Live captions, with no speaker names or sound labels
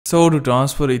So to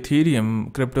transfer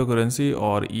Ethereum cryptocurrency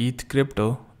or ETH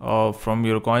crypto from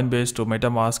your Coinbase to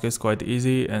Metamask is quite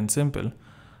easy and simple.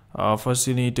 First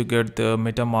you need to get the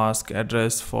Metamask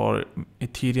address for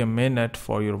Ethereum mainnet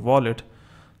for your wallet.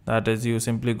 That is, you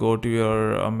simply go to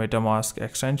your Metamask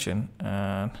extension,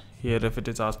 and here if it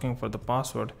is asking for the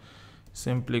password,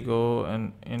 simply go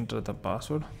and enter the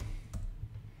password.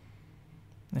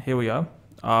 Here we are.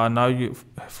 Now you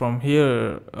from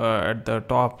here at the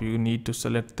top you need to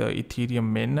select the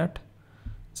Ethereum mainnet.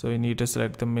 So you need to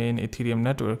select the main Ethereum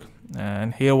network,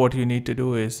 and here what you need to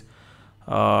do is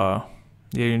here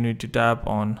you need to tap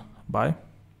on buy,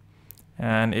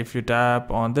 and if you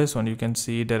tap on this one you can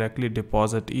see directly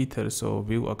deposit ether. So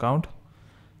view account.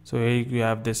 So here you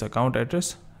have this account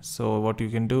address. So what you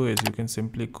can do is you can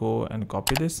simply go and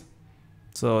copy this.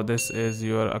 So this is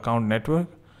your account network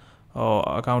or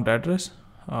account address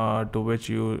to which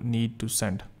you need to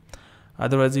send.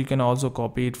 Otherwise you can also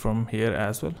copy it from here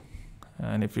as well,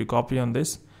 and if you copy on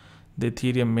this, the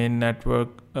Ethereum main network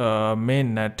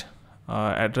mainnet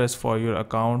address for your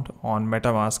account on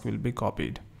Metamask will be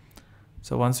copied.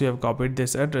 So once you have copied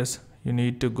this address, you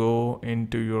need to go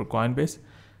into your Coinbase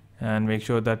and make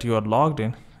sure that you are logged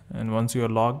in, and once you are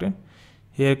logged in,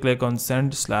 here click on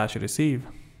send/receive,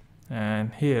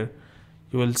 and here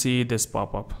you will see this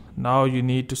pop up. Now you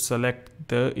need to select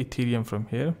the Ethereum from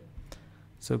here.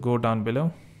 So go down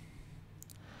below,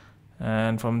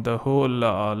 and from the whole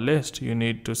list you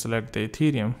need to select the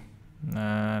Ethereum,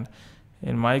 and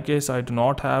in my case I do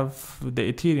not have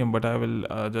the Ethereum, but I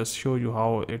will just show you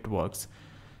how it works.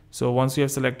 So once you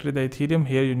have selected the Ethereum,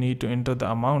 here you need to enter the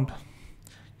amount.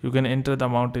 You can enter the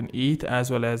amount in ETH as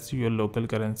well as your local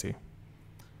currency,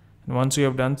 and once you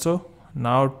have done so,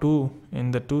 now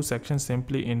in the two sections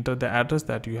simply enter the address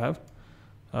that you have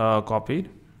copied,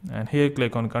 and here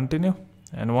click on continue,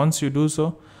 and once you do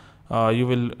so you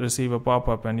will receive a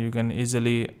pop-up, and you can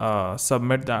easily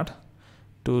submit that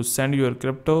to send your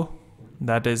crypto,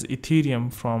 that is Ethereum,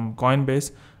 from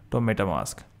Coinbase to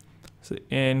Metamask. So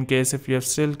in case if you have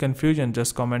still confusion,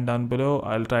 just comment down below.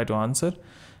 I'll try to answer,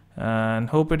 and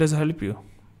hope it has helped you.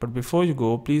 But before you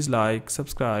go, please like,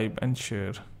 subscribe and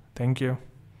share. Thank you.